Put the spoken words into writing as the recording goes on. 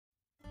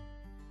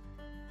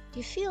Do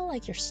you feel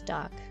like you're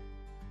stuck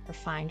or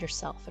find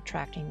yourself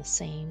attracting the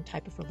same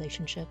type of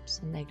relationships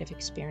and negative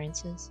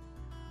experiences,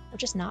 or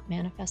just not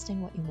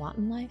manifesting what you want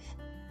in life?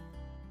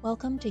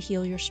 Welcome to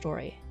Heal Your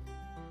Story.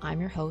 I'm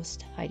your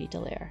host, Heidi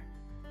Dallaire.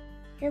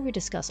 Here we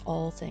discuss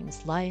all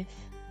things life,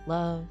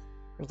 love,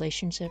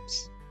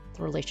 relationships,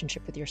 the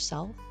relationship with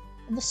yourself,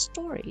 and the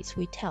stories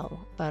we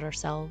tell about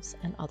ourselves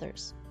and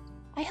others.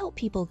 I help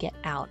people get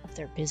out of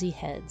their busy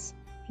heads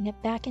and get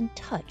back in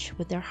touch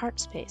with their heart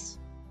space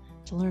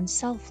to learn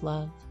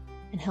self-love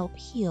and help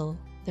heal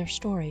their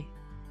story.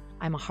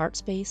 I'm a heart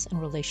space and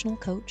relational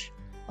coach,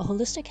 a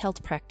holistic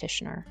health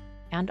practitioner,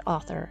 and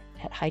author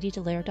at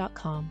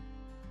HeidiDallaire.com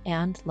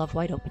and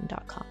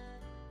LoveWideOpen.com.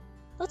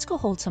 Let's go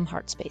hold some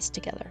heart space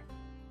together.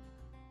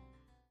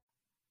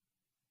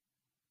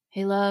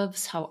 Hey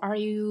loves, how are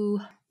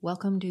you?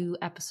 Welcome to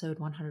episode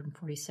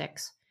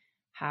 146,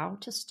 How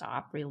to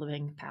Stop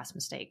Reliving Past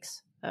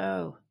Mistakes.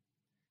 Oh,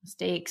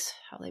 mistakes,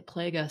 how they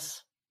plague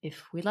us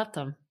if we let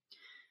them.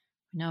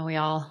 No, we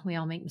all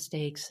make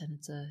mistakes, and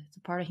it's a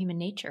part of human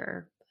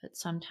nature, but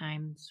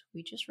sometimes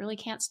we just really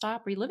can't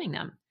stop reliving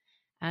them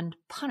and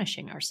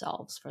punishing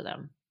ourselves for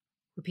them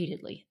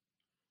repeatedly.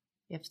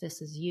 If this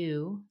is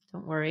you,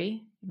 don't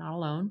worry, you're not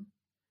alone.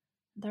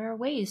 There are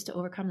ways to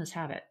overcome this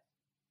habit.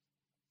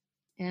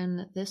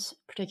 In this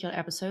particular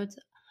episode,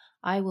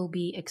 I will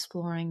be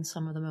exploring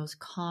some of the most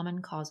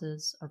common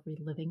causes of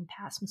reliving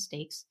past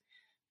mistakes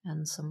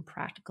and some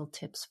practical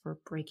tips for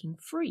breaking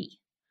free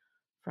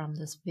from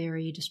this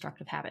very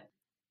destructive habit.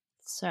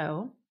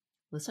 So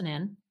listen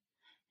in, and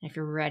if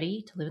you're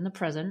ready to live in the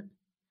present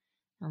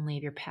and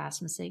leave your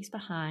past mistakes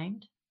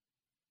behind,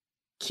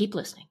 keep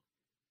listening.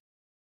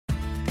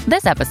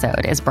 This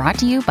episode is brought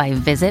to you by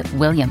Visit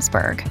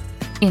Williamsburg.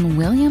 In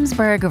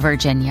Williamsburg,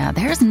 Virginia,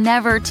 there's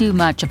never too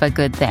much of a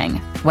good thing.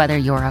 Whether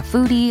you're a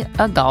foodie,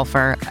 a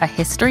golfer, a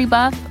history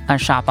buff, a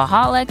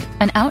shopaholic,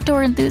 an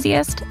outdoor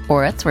enthusiast,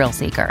 or a thrill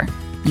seeker,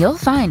 you'll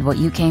find what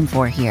you came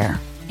for here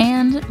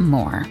and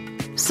more.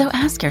 So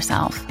ask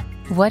yourself,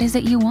 what is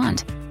it you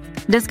want?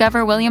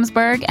 Discover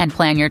Williamsburg and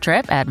plan your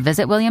trip at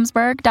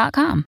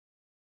visitwilliamsburg.com.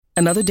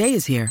 Another day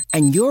is here,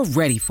 and you're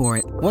ready for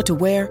it. What to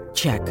wear?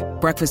 Check.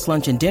 Breakfast,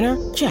 lunch, and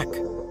dinner? Check.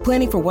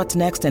 Planning for what's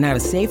next and how to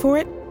save for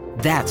it?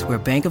 That's where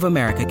Bank of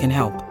America can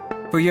help.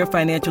 For your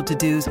financial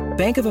to-dos,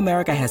 Bank of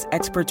America has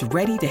experts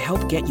ready to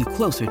help get you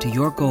closer to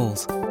your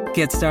goals.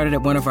 Get started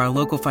at one of our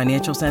local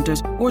financial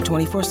centers or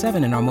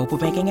 24/7 in our mobile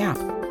banking app.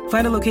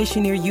 Find a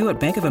location near you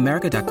at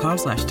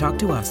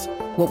bankofamerica.com/talktous.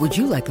 What would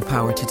you like the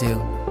power to do?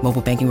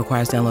 Mobile banking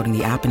requires downloading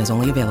the app and is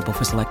only available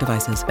for select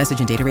devices. Message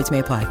and data rates may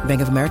apply.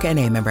 Bank of America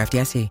N.A., member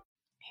FDIC.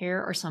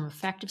 Here are some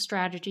effective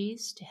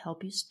strategies to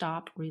help you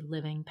stop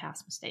reliving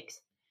past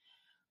mistakes.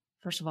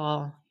 First of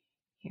all,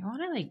 you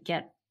want to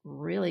get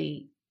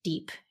really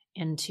deep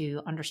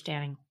into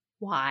understanding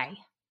why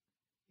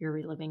you're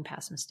reliving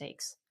past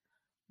mistakes.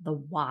 The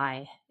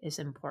why is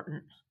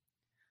important.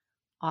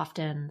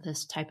 Often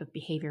this type of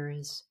behavior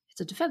it's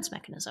a defense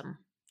mechanism,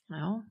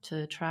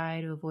 to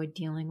try to avoid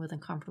dealing with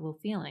uncomfortable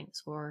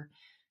feelings or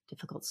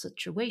difficult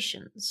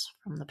situations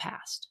from the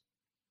past.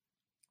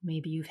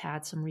 Maybe you've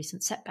had some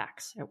recent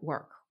setbacks at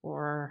work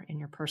or in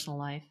your personal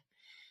life,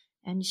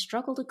 and you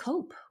struggle to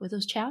cope with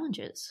those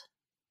challenges.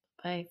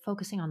 By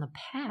focusing on the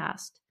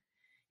past,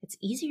 it's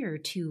easier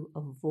to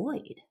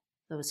avoid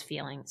those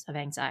feelings of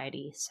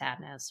anxiety,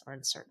 sadness, or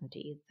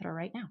uncertainty that are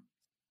right now.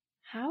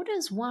 How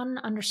does one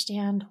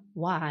understand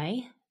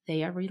why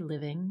they are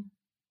reliving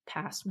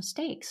past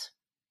mistakes?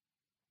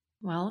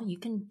 Well, you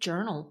can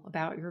journal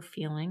about your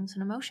feelings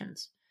and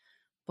emotions,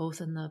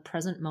 both in the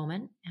present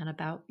moment and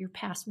about your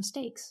past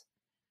mistakes.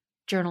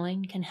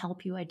 Journaling can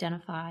help you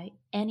identify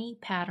any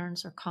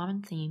patterns or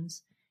common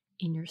themes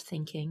in your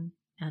thinking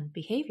and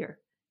behavior,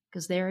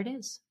 because there it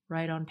is,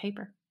 right on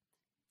paper.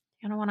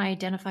 You're going to want to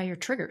identify your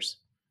triggers.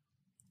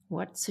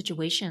 What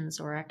situations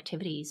or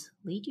activities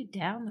lead you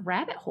down the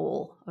rabbit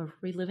hole of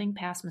reliving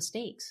past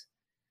mistakes?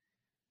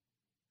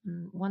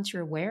 And once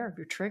you're aware of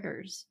your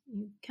triggers,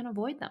 you can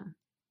avoid them.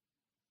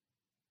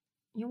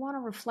 You want to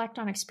reflect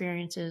on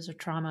experiences or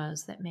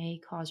traumas that may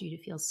cause you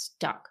to feel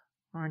stuck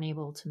or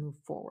unable to move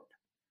forward.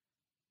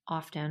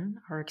 Often,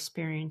 our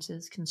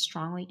experiences can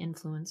strongly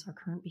influence our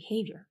current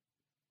behavior.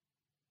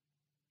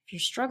 If you're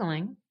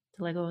struggling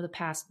to let go of the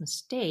past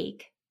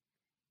mistake,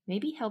 it may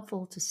be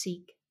helpful to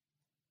seek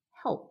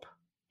help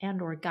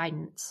and or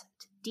guidance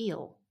to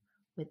deal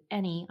with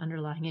any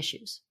underlying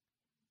issues.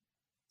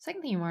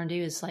 Second thing you want to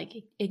do is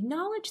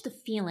acknowledge the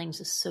feelings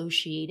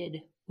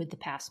associated with the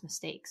past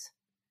mistakes.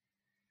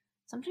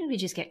 Sometimes we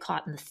just get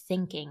caught in the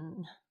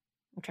thinking.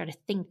 We'll try to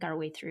think our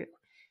way through.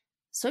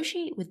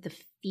 Associate with the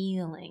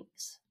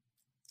feelings.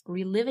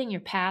 Reliving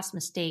your past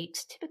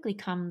mistakes typically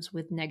comes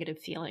with negative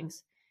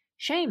feelings: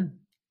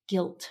 shame,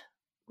 guilt,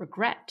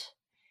 regret,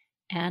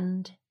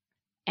 and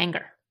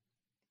anger.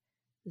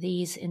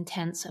 These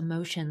intense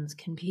emotions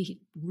can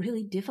be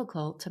really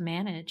difficult to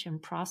manage and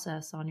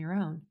process on your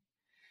own.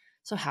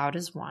 So how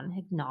does one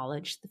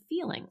acknowledge the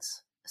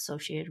feelings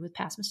associated with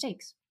past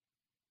mistakes?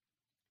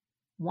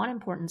 One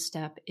important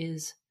step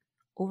is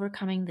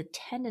overcoming the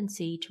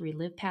tendency to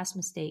relive past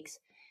mistakes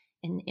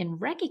and in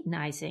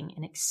recognizing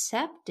and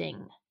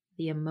accepting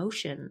the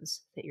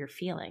emotions that you're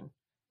feeling,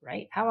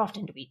 right? How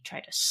often do we try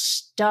to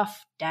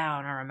stuff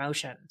down our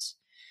emotions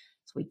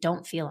so we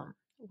don't feel them?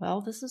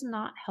 Well, this is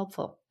not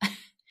helpful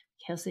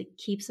because it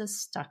keeps us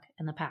stuck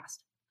in the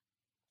past.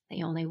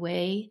 The only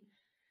way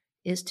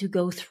is to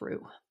go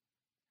through.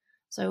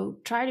 So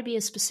try to be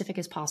as specific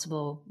as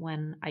possible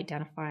when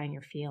identifying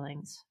your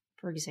feelings.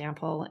 For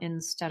example,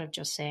 instead of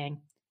just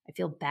saying, I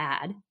feel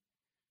bad,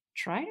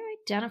 try to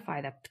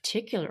identify that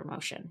particular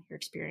emotion you're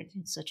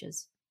experiencing, such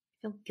as,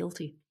 I feel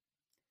guilty.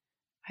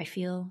 I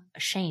feel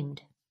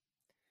ashamed.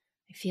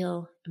 I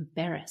feel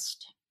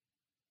embarrassed.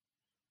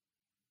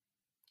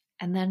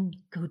 And then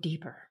go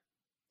deeper.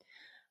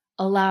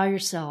 Allow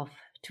yourself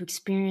to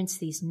experience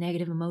these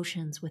negative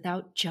emotions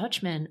without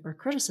judgment or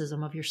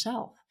criticism of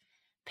yourself.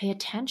 Pay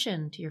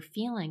attention to your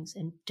feelings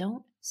and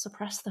don't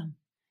suppress them.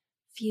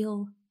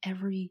 Feel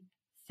every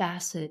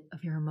facet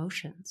of your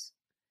emotions.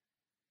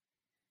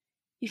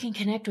 You can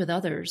connect with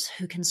others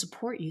who can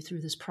support you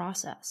through this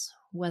process,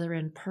 whether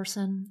in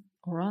person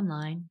or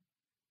online.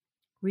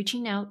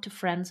 Reaching out to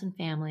friends and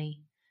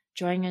family,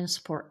 joining a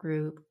support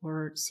group,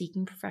 or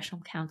seeking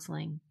professional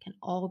counseling can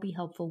all be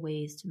helpful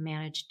ways to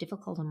manage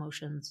difficult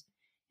emotions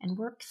and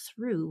work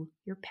through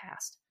your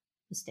past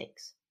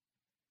mistakes.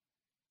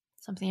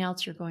 Something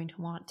else you're going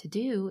to want to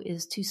do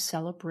is to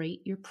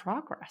celebrate your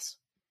progress.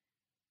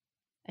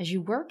 As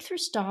you work through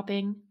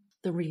stopping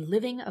the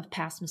reliving of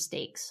past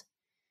mistakes,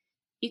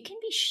 you can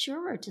be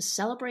sure to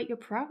celebrate your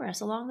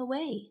progress along the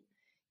way.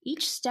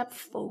 Each step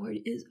forward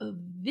is a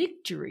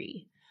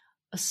victory,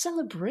 a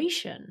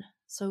celebration.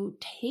 So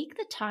take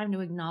the time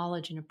to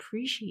acknowledge and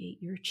appreciate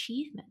your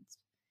achievements.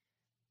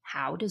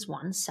 How does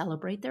one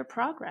celebrate their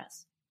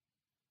progress?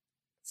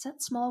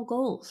 Set small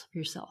goals for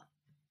yourself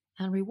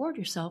and reward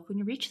yourself when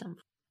you reach them.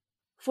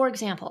 For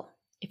example,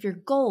 if your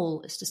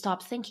goal is to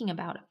stop thinking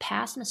about a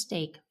past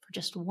mistake for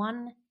just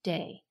one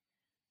day,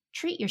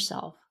 treat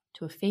yourself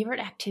to a favorite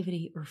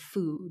activity or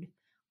food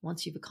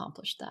once you've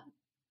accomplished that.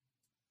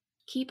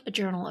 Keep a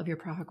journal of your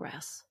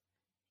progress.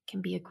 It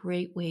can be a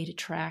great way to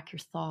track your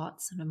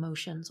thoughts and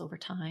emotions over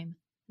time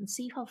and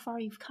see how far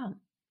you've come.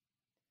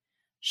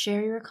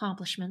 Share your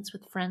accomplishments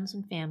with friends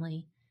and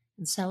family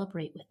and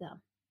celebrate with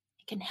them.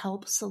 It can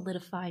help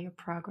solidify your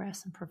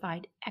progress and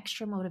provide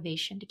extra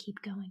motivation to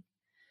keep going,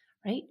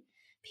 right?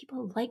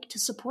 People like to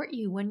support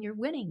you when you're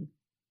winning.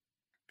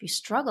 If you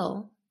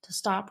struggle to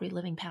stop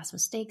reliving past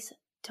mistakes,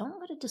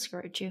 don't let it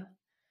discourage you.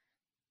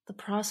 The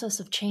process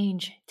of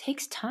change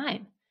takes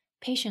time,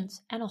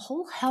 patience, and a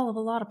whole hell of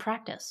a lot of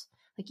practice.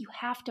 Like, you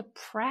have to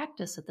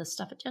practice at this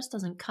stuff. It just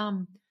doesn't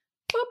come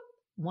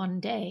one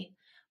day.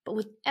 But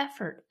with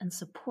effort and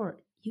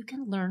support, you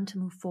can learn to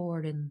move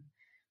forward and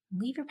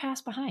leave your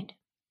past behind.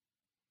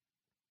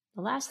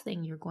 The last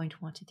thing you're going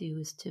to want to do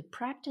is to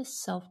practice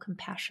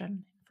self-compassion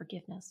and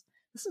forgiveness.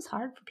 This is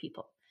hard for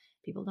people.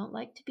 People don't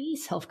like to be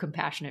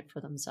self-compassionate for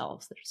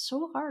themselves. They're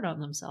so hard on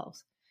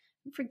themselves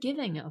and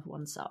forgiving of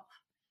oneself.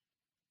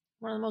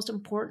 One of the most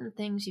important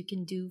things you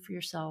can do for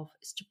yourself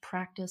is to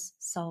practice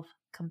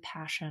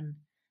self-compassion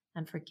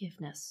and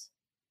forgiveness.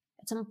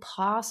 It's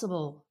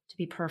impossible to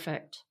be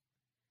perfect,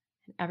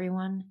 and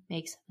everyone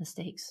makes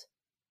mistakes,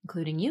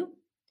 including you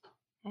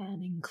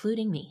and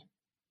including me.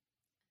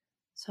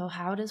 So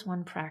how does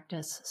one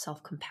practice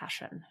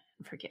self-compassion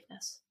and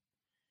forgiveness?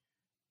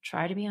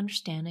 Try to be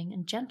understanding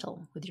and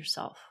gentle with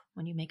yourself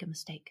when you make a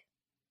mistake.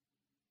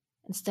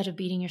 Instead of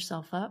beating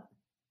yourself up,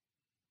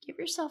 give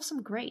yourself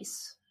some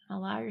grace and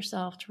allow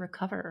yourself to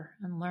recover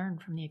and learn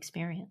from the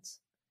experience.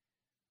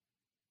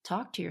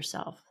 Talk to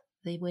yourself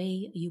the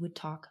way you would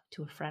talk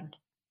to a friend.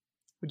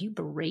 Would you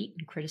berate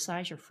and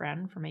criticize your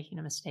friend for making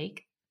a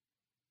mistake?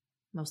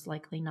 Most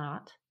likely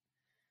not.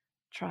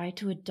 Try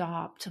to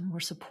adopt a more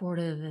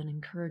supportive and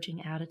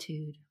encouraging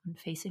attitude when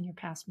facing your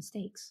past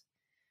mistakes.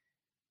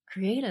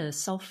 Create a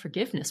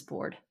self-forgiveness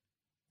board.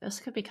 This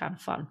could be kind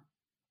of fun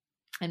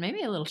and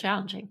maybe a little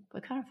challenging,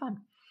 but kind of fun.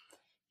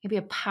 It can be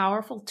a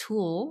powerful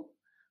tool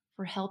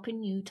for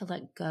helping you to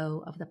let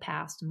go of the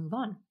past and move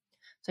on.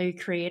 So you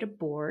create a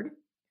board,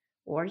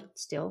 or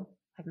still,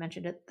 I've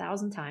mentioned it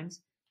 1,000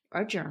 times,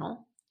 or a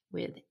journal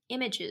with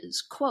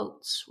images,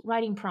 quotes,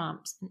 writing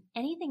prompts, and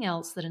anything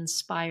else that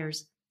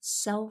inspires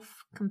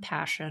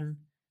self-compassion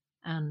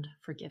and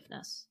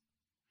forgiveness.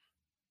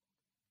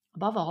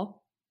 Above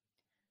all,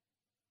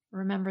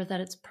 remember that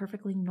it's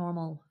perfectly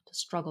normal to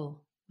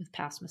struggle with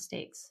past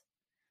mistakes.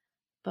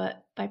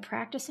 But by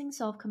practicing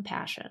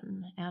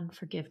self-compassion and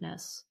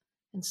forgiveness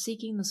and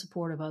seeking the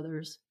support of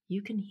others,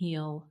 you can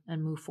heal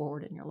and move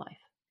forward in your life.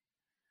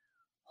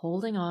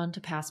 Holding on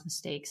to past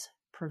mistakes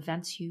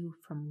prevents you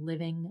from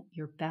living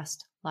your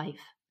best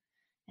life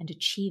and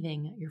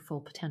achieving your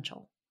full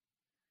potential.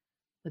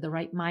 With the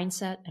right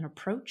mindset and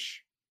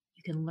approach,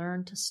 you can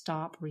learn to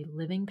stop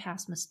reliving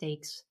past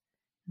mistakes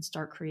and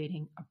start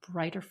creating a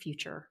brighter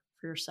future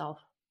for yourself.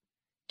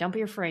 Don't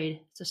be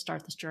afraid to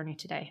start this journey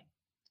today.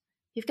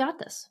 You've got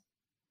this.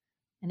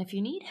 And if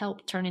you need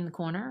help turning the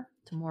corner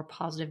to a more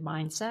positive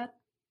mindset,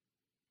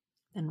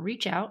 then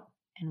reach out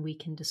and we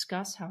can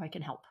discuss how I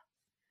can help.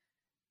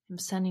 I'm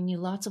sending you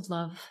lots of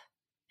love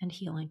and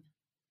healing.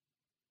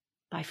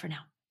 Bye for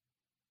now.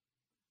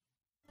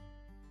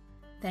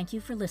 Thank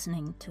you for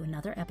listening to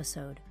another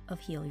episode of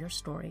Heal Your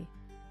Story.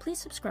 Please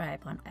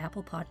subscribe on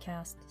Apple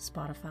Podcasts,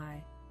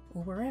 Spotify,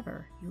 or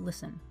wherever you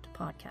listen to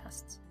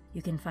podcasts.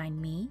 You can find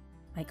me,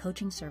 my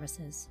coaching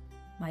services,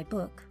 my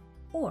book,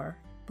 or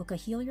book a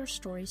Heal Your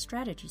Story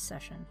strategy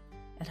session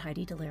at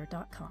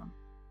HeidiDallaire.com.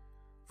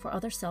 For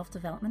other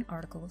self-development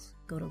articles,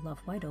 go to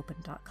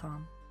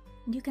LoveWideOpen.com.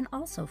 And you can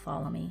also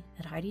follow me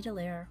at Heidi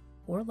Dallaire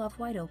or Love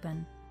Wide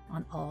Open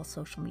on all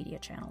social media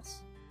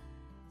channels.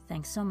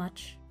 Thanks so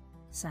much.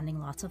 Sending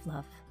lots of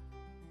love.